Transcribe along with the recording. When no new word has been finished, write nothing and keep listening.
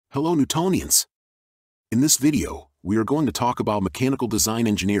Hello Newtonians! In this video, we are going to talk about mechanical design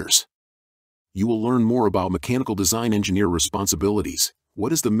engineers. You will learn more about mechanical design engineer responsibilities,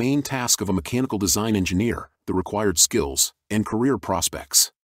 what is the main task of a mechanical design engineer, the required skills, and career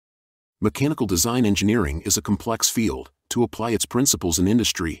prospects. Mechanical design engineering is a complex field. To apply its principles in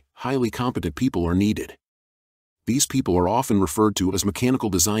industry, highly competent people are needed. These people are often referred to as mechanical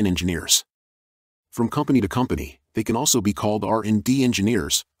design engineers. From company to company, they can also be called R&D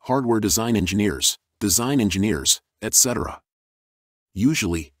engineers, hardware design engineers, etc.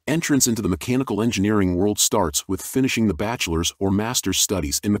 Usually, entrance into the mechanical engineering world starts with finishing the bachelor's or master's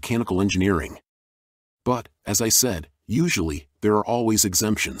studies in mechanical engineering. But, as I said, usually, there are always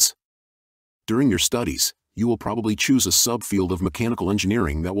exemptions. During your studies, you will probably choose a subfield of mechanical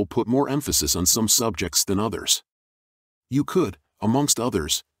engineering that will put more emphasis on some subjects than others. You could, amongst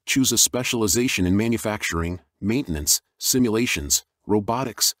others, choose a specialization in manufacturing, maintenance, simulations,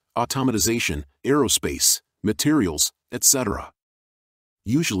 robotics, automatization, aerospace, materials, etc.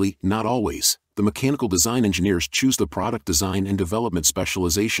 Usually, not always, the mechanical design engineers choose the product design and development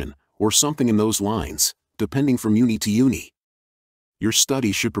specialization, or something in those lines, depending from uni to uni. Your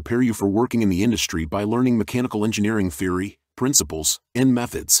studies should prepare you for working in the industry by learning mechanical engineering theory, principles, and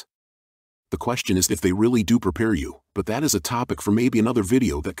methods. The question is if they really do prepare you, but that is a topic for maybe another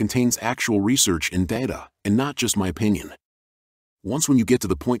video that contains actual research and data, and not just my opinion. Once when you get to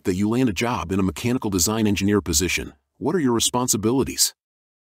the point that you land a job in a mechanical design engineer position, what are your responsibilities?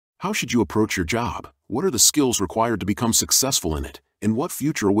 How should you approach your job? What are the skills required to become successful in it, and what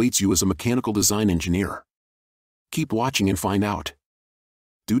future awaits you as a mechanical design engineer? Keep watching and find out.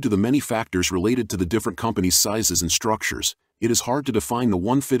 Due to the many factors related to the different companies' sizes and structures, it is hard to define the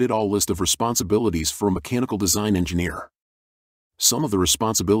one-fitted-all list of responsibilities for a mechanical design engineer. Some of the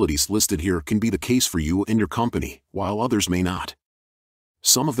responsibilities listed here can be the case for you and your company, while others may not.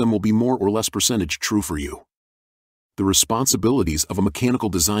 Some of them will be more or less percentage true for you. The responsibilities of a mechanical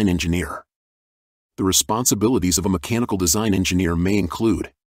design engineer. The responsibilities of a mechanical design engineer may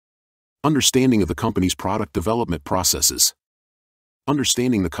include understanding of the company's product development processes,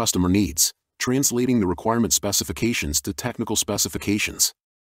 understanding the customer needs, translating the requirement specifications to technical specifications,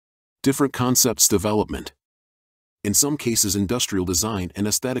 different concepts development, in some cases industrial design and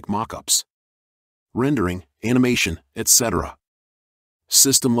aesthetic mock-ups, rendering, animation, etc.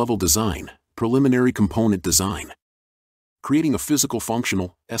 System-level design, preliminary component design, creating a physical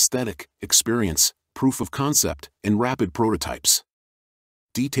functional, aesthetic, experience, proof of concept, and rapid prototypes,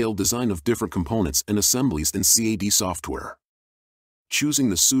 detailed design of different components and assemblies in CAD software, choosing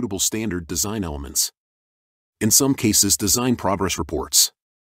the suitable standard design elements. In some cases, design progress reports.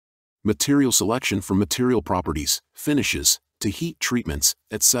 Material selection from material properties, finishes, to heat treatments,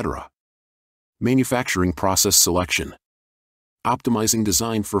 etc. Manufacturing process selection. Optimizing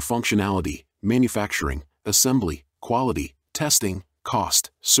design for functionality, manufacturing, assembly, quality, testing,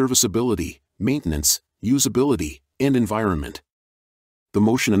 cost, serviceability, maintenance, usability, and environment. The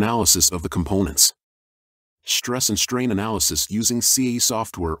motion analysis of the components. Stress and strain analysis using CAE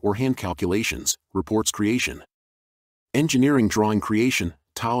software or hand calculations, reports creation. Engineering drawing creation,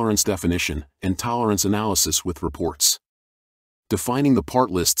 tolerance definition, and tolerance analysis with reports. Defining the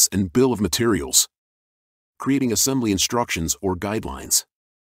part lists and bill of materials. Creating assembly instructions or guidelines.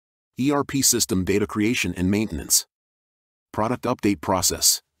 ERP system data creation and maintenance. Product update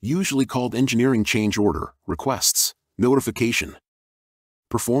process, usually called engineering change order, requests, notification.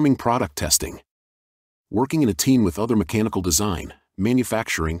 Performing product testing. Working in a team with other mechanical design,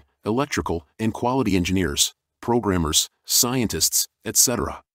 manufacturing, electrical, and quality engineers, programmers, scientists,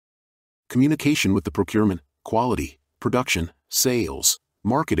 etc. Communication with the procurement, quality, production, sales,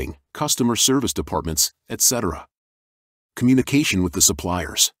 marketing, customer service departments, etc. Communication with the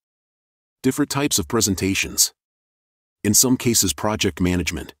suppliers. Different types of presentations. In some cases, project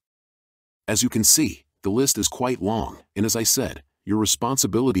management. As you can see, the list is quite long, and as I said, your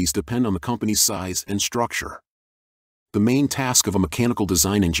responsibilities depend on the company's size and structure. The main task of a mechanical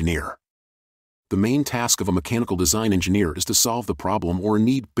design engineer. The main task of a mechanical design engineer is to solve the problem or a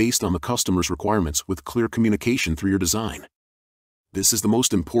need based on the customer's requirements with clear communication through your design. This is the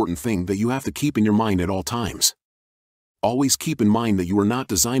most important thing that you have to keep in your mind at all times. Always keep in mind that you are not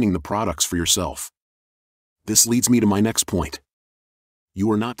designing the products for yourself. This leads me to my next point. You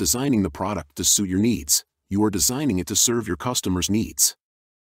are not designing the product to suit your needs. You are designing it to serve your customers' needs.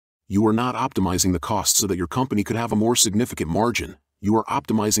 You are not optimizing the cost so that your company could have a more significant margin. You are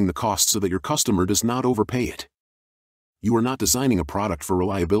optimizing the cost so that your customer does not overpay it. You are not designing a product for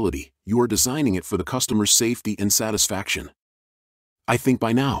reliability. You are designing it for the customer's safety and satisfaction. I think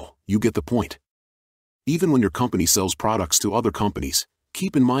by now, you get the point. Even when your company sells products to other companies,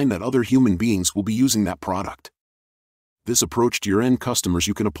 keep in mind that other human beings will be using that product. This approach to your end customers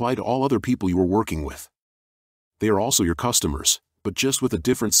you can apply to all other people you are working with. They are also your customers, but just with a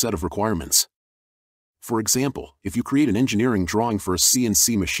different set of requirements. For example, if you create an engineering drawing for a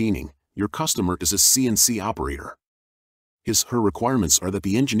CNC machining, your customer is a CNC operator. Her requirements are that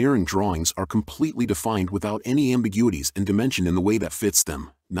the engineering drawings are completely defined without any ambiguities and dimension in the way that fits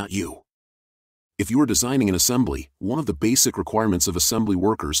them, not you. If you are designing an assembly, one of the basic requirements of assembly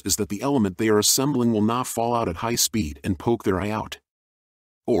workers is that the element they are assembling will not fall out at high speed and poke their eye out.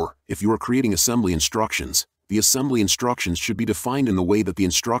 Or, if you are creating assembly instructions, the assembly instructions should be defined in the way that the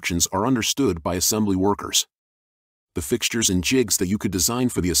instructions are understood by assembly workers. The fixtures and jigs that you could design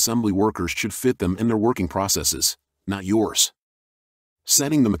for the assembly workers should fit them and their working processes, not yours.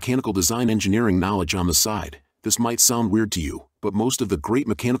 Setting the mechanical design engineering knowledge on the side, this might sound weird to you, but most of the great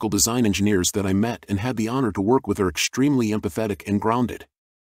mechanical design engineers that I met and had the honor to work with are extremely empathetic and grounded.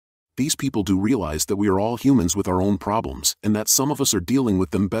 These people do realize that we are all humans with our own problems and that some of us are dealing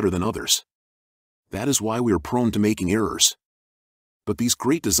with them better than others. That is why we are prone to making errors. But these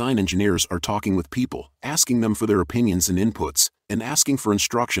great design engineers are talking with people, asking them for their opinions and inputs, and asking for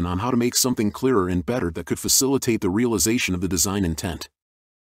instruction on how to make something clearer and better that could facilitate the realization of the design intent.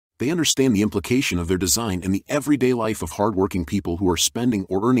 They understand the implication of their design in the everyday life of hardworking people who are spending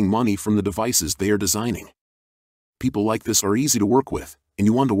or earning money from the devices they are designing. People like this are easy to work with, and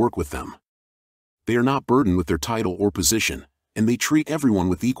you want to work with them. They are not burdened with their title or position, and they treat everyone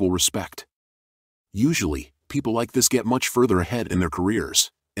with equal respect. Usually, people like this get much further ahead in their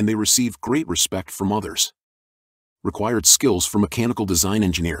careers, and they receive great respect from others. Required skills for mechanical design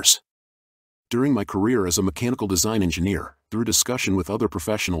engineers. During my career as a mechanical design engineer, through discussion with other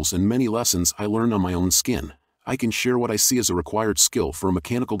professionals and many lessons I learned on my own skin, I can share what I see as a required skill for a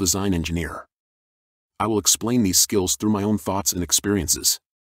mechanical design engineer. I will explain these skills through my own thoughts and experiences.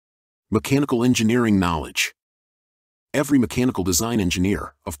 Mechanical engineering knowledge. Every mechanical design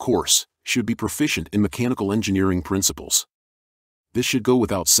engineer, of course, should be proficient in mechanical engineering principles. This should go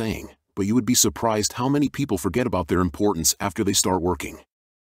without saying, but you would be surprised how many people forget about their importance after they start working.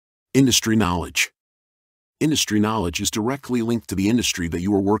 Industry knowledge. Industry knowledge is directly linked to the industry that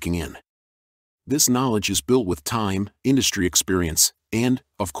you are working in. This knowledge is built with time, industry experience, and,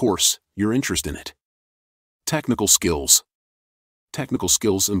 of course, your interest in it. Technical skills. Technical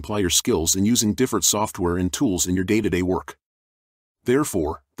skills imply your skills in using different software and tools in your day-to-day work.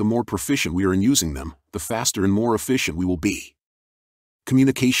 Therefore, the more proficient we are in using them, the faster and more efficient we will be.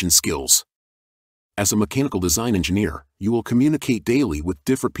 Communication skills. As a mechanical design engineer, you will communicate daily with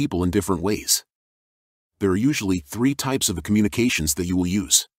different people in different ways. There are usually 3 types of communications that you will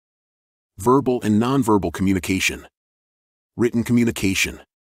use: verbal and nonverbal communication, written communication,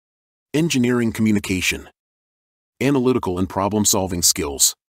 engineering communication, analytical and problem-solving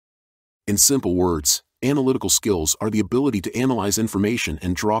skills. In simple words, analytical skills are the ability to analyze information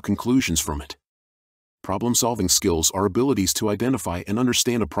and draw conclusions from it. Problem-solving skills are abilities to identify and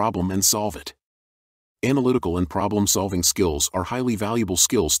understand a problem and solve it. Analytical and problem-solving skills are highly valuable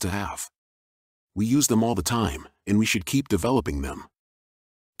skills to have. We use them all the time, and we should keep developing them.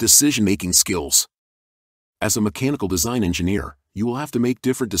 Decision-making skills. As a mechanical design engineer, you will have to make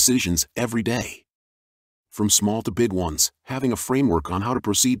different decisions every day. From small to big ones, having a framework on how to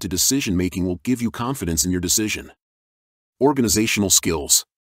proceed to decision-making will give you confidence in your decision. Organizational skills.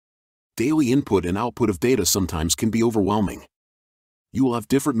 Daily input and output of data sometimes can be overwhelming. You will have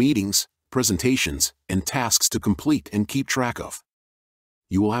different meetings, presentations, and tasks to complete and keep track of.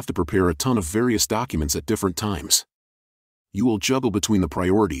 You will have to prepare a ton of various documents at different times. You will juggle between the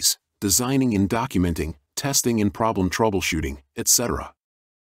priorities, designing and documenting, testing and problem troubleshooting, etc.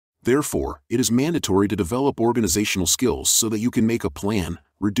 Therefore, it is mandatory to develop organizational skills so that you can make a plan,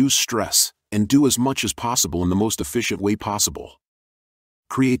 reduce stress, and do as much as possible in the most efficient way possible.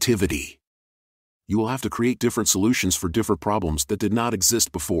 Creativity. You will have to create different solutions for different problems that did not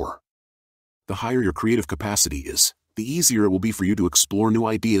exist before. The higher your creative capacity is, the easier it will be for you to explore new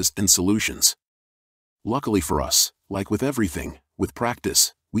ideas and solutions. Luckily for us, like with everything, with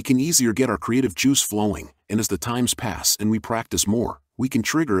practice, we can easier get our creative juice flowing, and as the times pass and we practice more, we can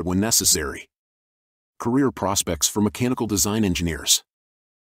trigger it when necessary. Career prospects for mechanical design engineers.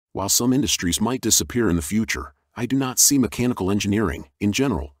 While some industries might disappear in the future, I do not see mechanical engineering, in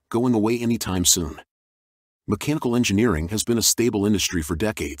general, going away anytime soon. Mechanical engineering has been a stable industry for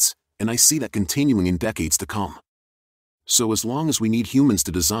decades, and I see that continuing in decades to come. So as long as we need humans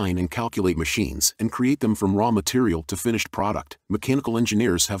to design and calculate machines and create them from raw material to finished product, mechanical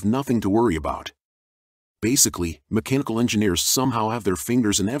engineers have nothing to worry about. Basically, mechanical engineers somehow have their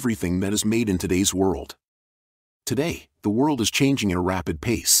fingers in everything that is made in today's world. Today, the world is changing at a rapid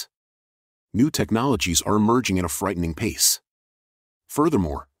pace. New technologies are emerging at a frightening pace.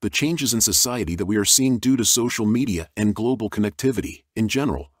 Furthermore, the changes in society that we are seeing due to social media and global connectivity, in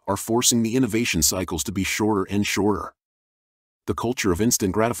general, are forcing the innovation cycles to be shorter and shorter. The culture of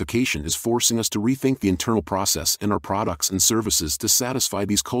instant gratification is forcing us to rethink the internal process in our products and services to satisfy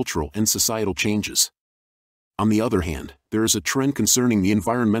these cultural and societal changes. On the other hand, there is a trend concerning the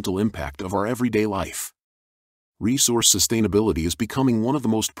environmental impact of our everyday life. Resource sustainability is becoming one of the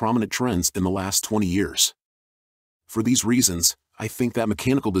most prominent trends in the last 20 years. For these reasons, I think that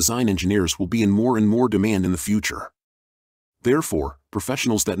mechanical design engineers will be in more and more demand in the future. Therefore,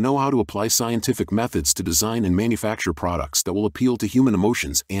 professionals that know how to apply scientific methods to design and manufacture products that will appeal to human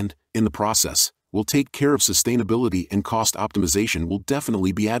emotions and, in the process, will take care of sustainability and cost optimization will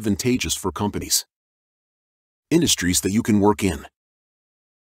definitely be advantageous for companies. Industries that you can work in.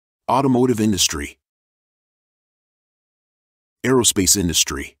 Automotive industry. Aerospace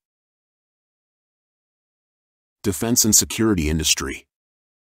industry. Defense and security industry.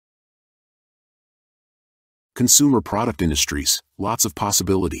 Consumer product industries, lots of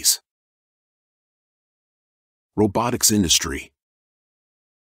possibilities. Robotics industry.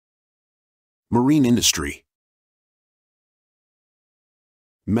 Marine industry.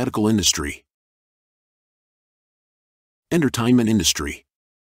 Medical industry. Entertainment industry.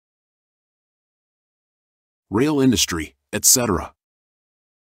 Rail industry, etc.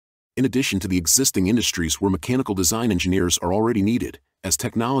 In addition to the existing industries where mechanical design engineers are already needed, as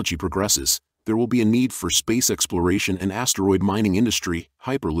technology progresses, there will be a need for space exploration and asteroid mining industry,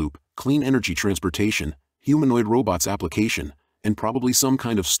 Hyperloop, clean energy transportation, humanoid robots application, and probably some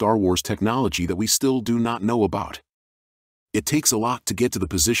kind of Star Wars technology that we still do not know about. It takes a lot to get to the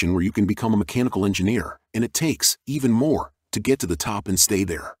position where you can become a mechanical engineer, and it takes, even more, to get to the top and stay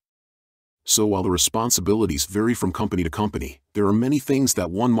there. So while the responsibilities vary from company to company, there are many things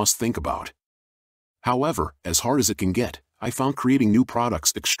that one must think about. However, as hard as it can get, I found creating new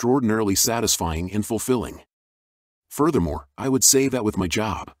products extraordinarily satisfying and fulfilling. Furthermore, I would say that with my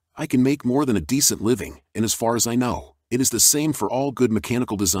job, I can make more than a decent living, and as far as I know, it is the same for all good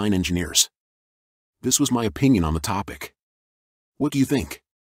mechanical design engineers. This was my opinion on the topic. What do you think?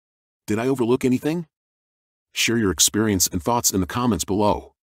 Did I overlook anything? Share your experience and thoughts in the comments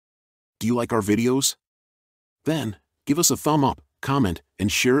below. Do you like our videos? Then, give us a thumb up, comment,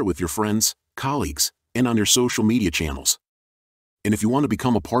 and share it with your friends, colleagues, and on your social media channels. And if you want to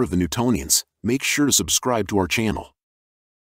become a part of the Newtonians, make sure to subscribe to our channel.